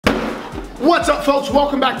What's up, folks?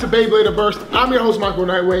 Welcome back to Beyblade Burst. I'm your host, Michael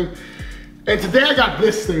Nightwing, and today I got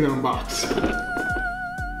this thing to unbox.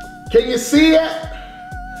 Can you see it?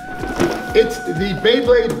 It's the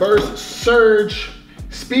Beyblade Burst Surge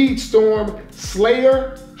Speedstorm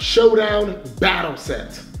Slayer Showdown Battle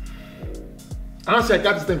Set. Honestly, I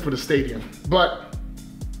got this thing for the stadium, but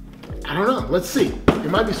I don't know. Let's see. It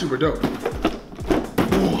might be super dope.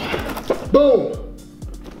 Ooh. Boom.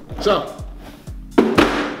 So,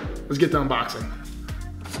 let's get to unboxing.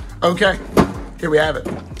 Okay, here we have it.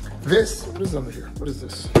 What is under here? What is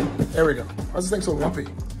this? There we go. Why is this thing so lumpy?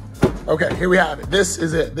 Okay, here we have it. This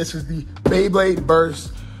is it. This is the Beyblade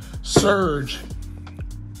Burst Surge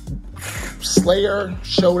Slayer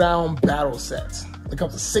Showdown Battle Set. It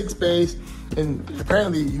comes with 6 bays, and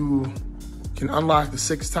apparently you can unlock the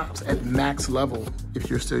 6 tops at max level if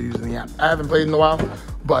you're still using the app. I haven't played in a while,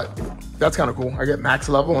 but that's kind of cool. I get max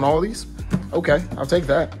level on all of these. Okay, I'll take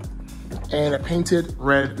that. And a painted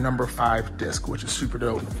red number 5 disc, which is super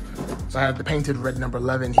dope. So I have the painted red number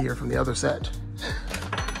 11 here from the other set.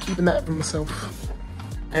 Keeping that for myself.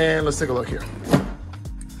 And let's take a look here.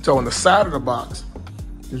 So on the side of the box,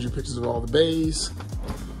 gives you pictures of all the bays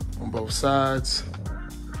on both sides.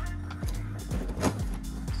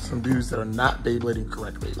 Some dudes that are not Beyblading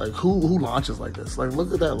correctly. Like who launches like this? Like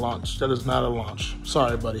look at that launch. That is not a launch.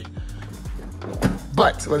 Sorry, buddy.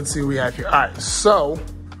 But let's see what we have here. All right, so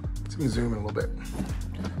let me zoom in a little bit.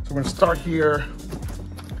 So we're gonna start here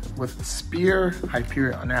with Spear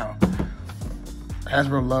Hyperion. Now,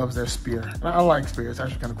 Hasbro loves their Spear. And I like Spear, it's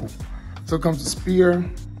actually kind of cool. So it comes to Spear.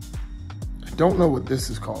 I don't know what this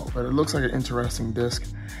is called, but it looks like an interesting disc.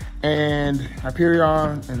 And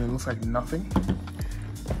Hyperion, and it looks like nothing.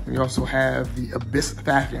 We also have the Abyss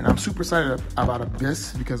Thathian. I'm super excited about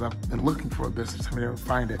Abyss because I've been looking for Abyss, just haven't been able to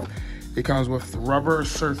find it. It comes with rubber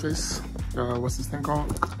surface. What's this thing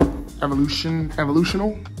called? Evolutional.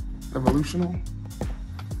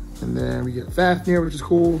 And then we get Fafnir, which is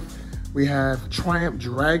cool. We have Triumph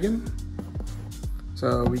Dragon.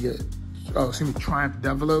 So we get, Triumph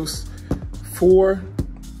Devilos 4,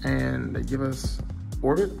 and they give us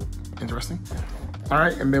Orbit. Interesting. All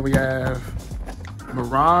right, and then we have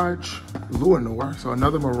Mirage Luinor. So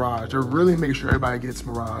another Mirage. They're really making sure everybody gets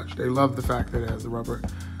Mirage. They love the fact that it has the rubber.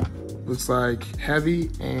 Looks like heavy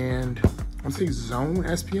and I'm saying Zone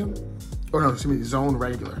SPM. Oh no, excuse me, Zone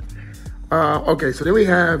regular. Okay, so then we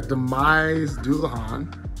have Demise Dullahan.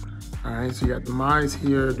 All right, so you got Demise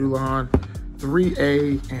here, Dullahan,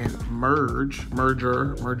 3A, and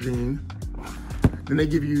Merging. Then they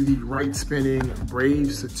give you the right spinning Brave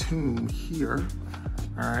Satoon here.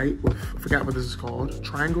 All right, I forgot what this is called.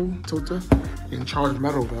 Triangle Tilta in Charged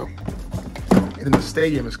Metal though. And in the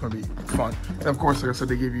stadium, it's gonna be fun. And of course, like I said,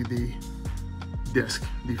 they give you the disc,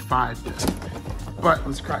 the 5 disc. But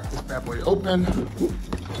let's crack this bad boy open.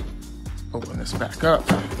 Open this back up.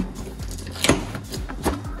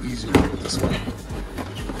 Easier to do it this way.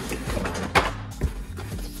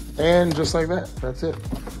 And just like that, that's it.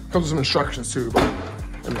 Comes with some instructions too, but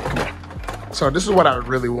come on. So this is what I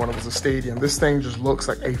really wanted, was a stadium. This thing just looks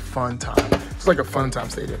like a fun time. It's like a fun time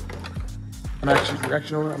stadium. I'm actually, you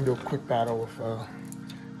know what? I'm gonna do a quick battle with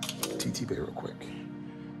TT Bay real quick.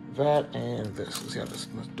 That and this. Let's see how this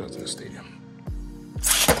does in the stadium.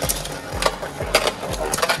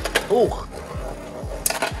 Oh.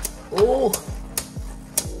 Oh.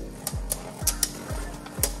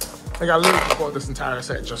 I got literally bought this entire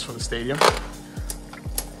set just for the stadium.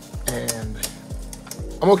 And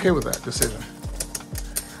I'm okay with that decision.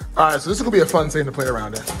 All right, so this is gonna be a fun thing to play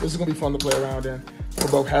around in. This is gonna be fun to play around in for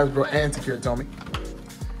both Hasbro and Takiratomi.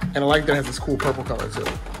 And I like that it has this cool purple color too.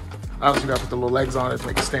 Obviously, you gotta put the little legs on it to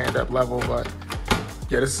make it stand up level, but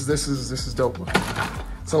yeah, this is dope.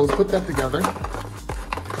 So let's put that together,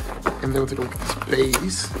 and then we'll take a look at these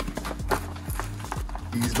bays.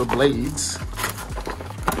 These blades.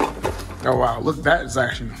 Oh wow, look, that is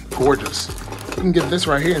actually gorgeous. You can get this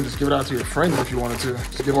right here and just give it out to your friends if you wanted to.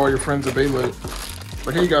 Just give all your friends a Beyblade.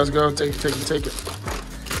 But here you guys go, take it.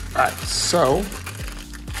 All right, so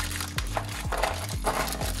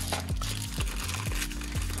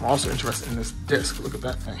I'm also interested in this disc. Look at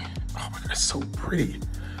that thing. Oh my god, it's so pretty.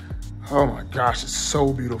 Oh my gosh, it's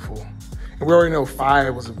so beautiful. And we already know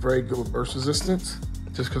 5 was very good with burst resistance,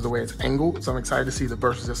 just because the way it's angled. So I'm excited to see the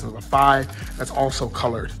burst resistance of a 5 that's also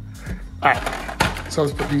colored. All right, so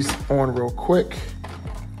let's put these on real quick.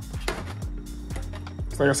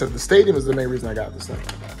 Like I said, the stadium is the main reason I got this thing.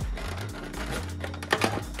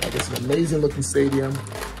 Like, it's an amazing looking stadium.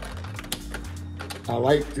 I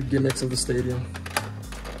like the gimmicks of the stadium.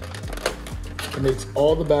 It makes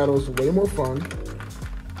all the battles way more fun.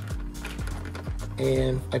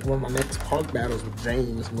 And like one of my next park battles with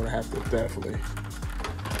James, I'm gonna have to definitely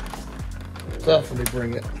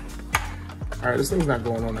bring it. All right, this thing's not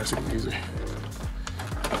going on that super easy.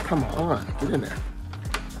 Come on, get in there.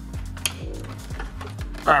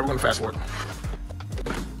 All right, we're gonna fast forward.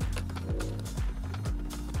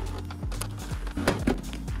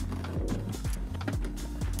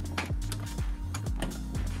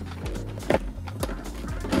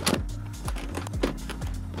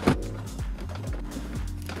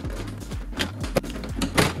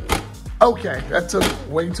 Okay, that took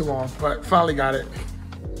way too long, but finally got it.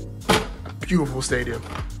 Beautiful stadium,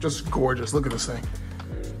 just gorgeous. Look at this thing.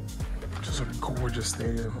 Just a gorgeous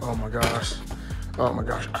stadium. Oh my gosh. Oh my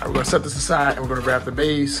gosh. All right, we're gonna set this aside and we're gonna grab the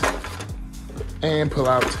bays and pull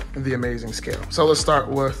out the amazing scale. So let's start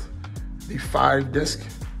with the 5 disc.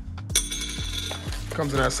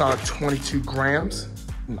 Comes in at a solid 22 grams.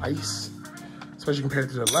 Nice. Especially compared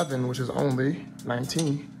to the 11, which is only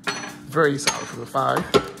 19. Very solid for the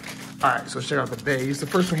 5. All right, so let's check out the bays. The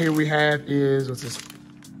first one here we have is, what's this?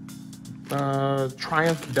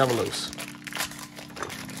 Triumph Devilos.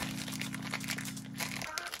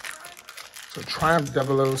 So Triumph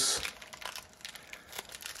Devilos.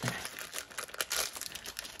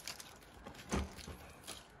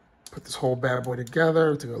 Put this whole bad boy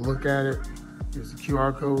together, take a look at it. Here's the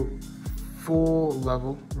QR code, full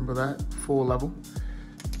level, remember that? Full level.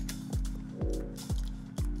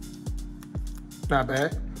 Not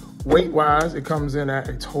bad. Weight-wise, it comes in at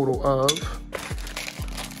a total of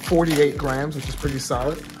 48 grams, which is pretty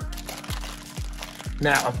solid.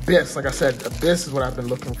 Now, Abyss, like I said, Abyss is what I've been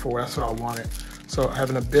looking for. That's what I wanted. So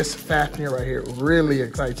having Abyss Fafnir right here really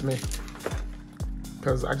excites me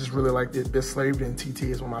because I just really like the Abyss Slavery, and TT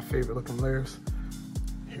is one of my favorite looking layers.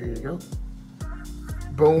 Here you go.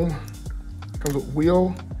 Boom. Comes with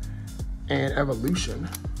Wheel and Evolution.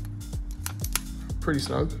 Pretty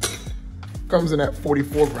snug. Comes in at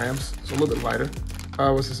 44 grams, so a little bit lighter.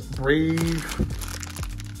 What's this? Brave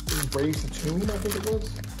Satoon, I think it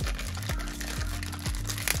was.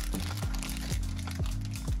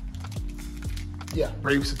 Yeah,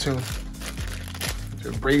 Brave Satoon.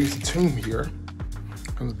 So Brave Satoon here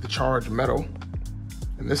comes with the charged metal.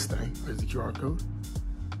 And this thing, there's the QR code.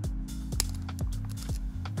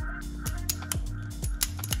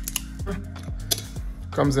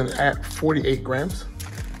 Comes in at 48 grams.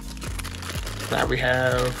 Now we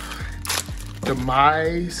have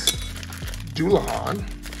Demise Doulahan.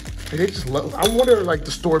 They just love, I wonder like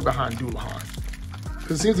the story behind Doulahan.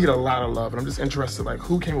 Because it seems to get a lot of love, and I'm just interested like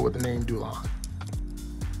who came up with the name Doulahan?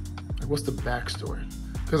 Like what's the backstory?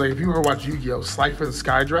 Because like if you ever watch Yu-Gi-Oh! Slifer the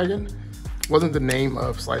Sky Dragon wasn't the name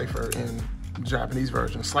of Slifer in the Japanese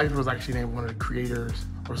version. Slifer was actually named one of the creators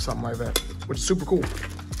or something like that, which is super cool.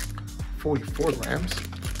 44 grams.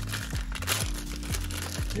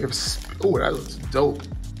 You have, oh, that looks dope.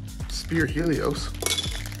 Spear Helios.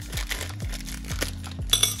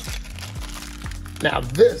 Now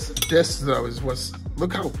this though is what's,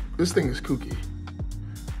 look how, this thing is kooky.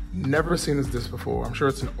 Never seen this disc before. I'm sure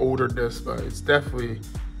it's an older disc, but it's definitely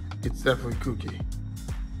kooky.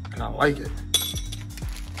 And I like it.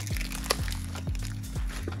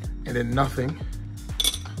 And then Nothing,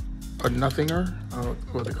 a Nothinger, I don't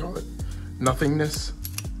know what they call it. Nothingness.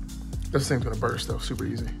 This thing's gonna burst though, super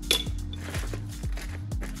easy.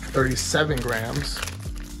 37 grams.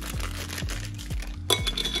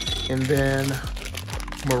 And then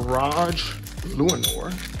Mirage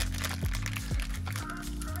Luinor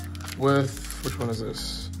with, which one is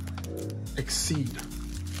this? Exceed.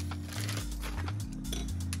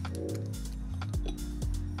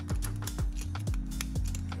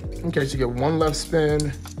 Okay, so you get 1 left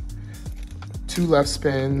spin, 2 left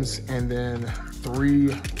spins, and then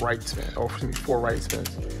 3 right spins, or excuse me, 4 right spins.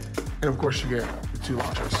 And of course you get the 2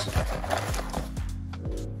 launchers.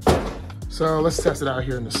 So let's test it out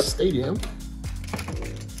here in the stadium.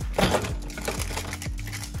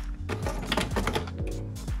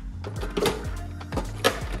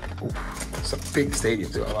 Ooh, it's a big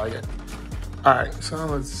stadium too, I like it. All right, so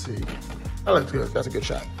let's see. That looks good, that's a good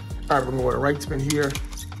shot. All right, we're gonna go with a right spin here,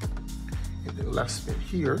 and then left spin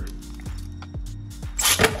here.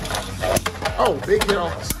 Oh, big hit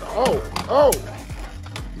off the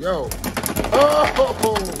yo.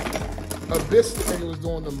 Oh, Abyss thing was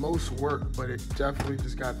doing the most work, but it definitely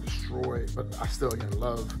just got destroyed. But I still, again,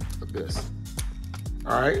 love Abyss.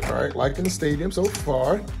 All right, liking the stadium so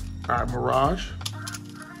far. All right, Mirage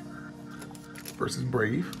versus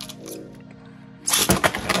Brave.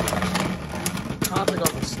 I think I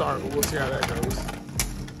can start, but we'll see how that goes.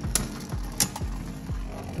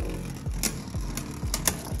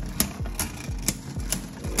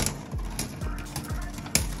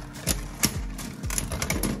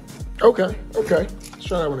 Okay, okay. Let's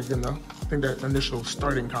try that one again though. I think that initial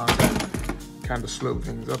starting contact kind of slowed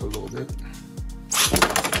things up a little bit.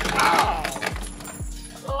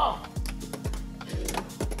 Oh,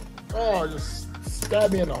 oh, just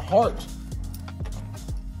stabbed me in the heart.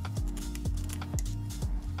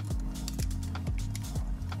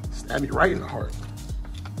 Stabbed me right in the heart.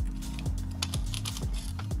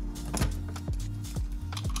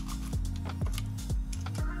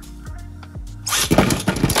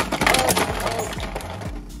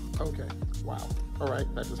 Okay, wow. All right,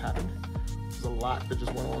 that just happened. There's a lot that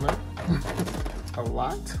just went on there. A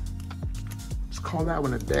lot. Let's call that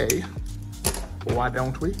one a day. Why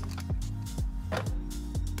don't we?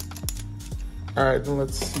 All right, then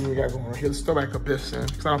let's see what we got going on here. Let's throw back Abyss in,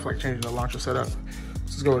 because I don't feel like changing the launcher setup.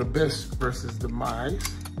 Let's go with Abyss versus Demise.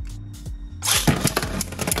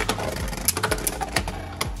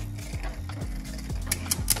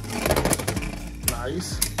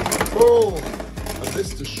 Nice. Oh,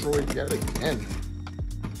 Abyss destroyed yet again.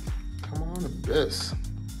 Come on, Abyss.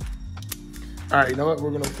 All right, you know what?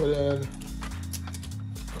 We're gonna put in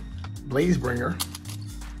Blazebringer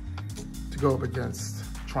to go up against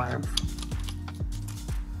Triumph.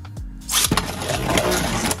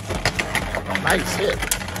 Nice hit.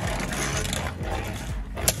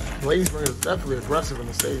 Blazebringer is definitely aggressive in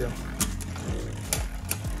the stadium.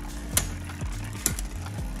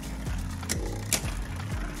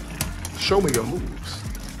 Show me your moves.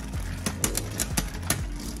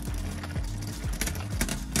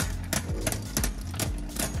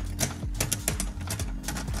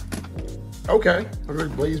 Okay, I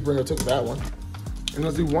think Blazebringer took that one. And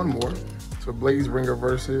let's do one more. So Blazebringer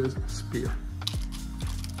versus Spear.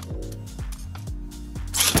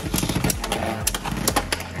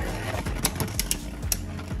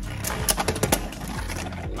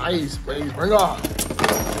 Nice, Blazebringer.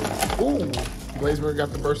 Ooh, Blazebringer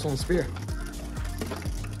got the burst on Spear.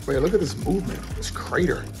 Wait, look at this movement, this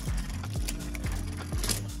crater.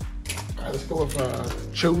 All right, let's go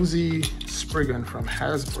with Josie Spriggan from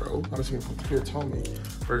Hasbro. I'm assuming from Takira Tomy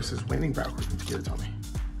versus Waning Valkyrie from Takira Tomy.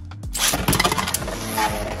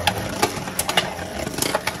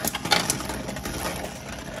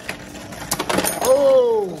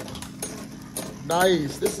 Oh,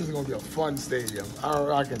 nice. This is gonna be a fun stadium.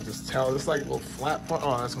 I can just tell. It's like a little flat part.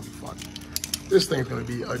 Oh, that's gonna be fun. This thing's gonna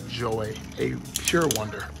be a joy, a pure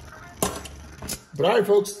wonder. But all right,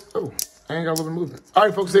 folks. Oh, I ain't got a little bit of movement. All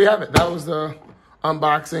right, folks, there you have it. That was the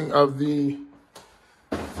unboxing of the,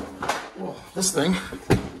 well, this thing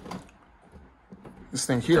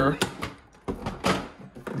here,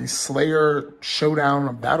 the Slayer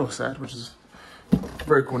Showdown Battle Set, which is a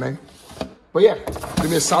very cool name. But yeah, do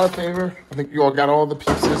me a solid favor. I think you all got all the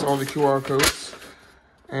pieces, all the QR codes.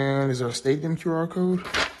 And is there a stadium QR code?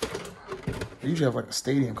 You usually have like a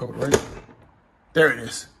stadium code, right? There it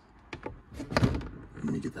is.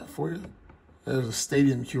 Let me get that for you. There's a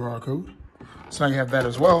stadium QR code. So now you have that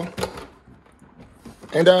as well.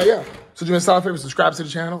 And yeah, so do me a solid favor, subscribe to the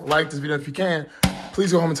channel, like this video if you can.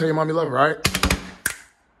 Please go home and tell your mom you love her, all right?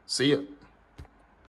 See ya.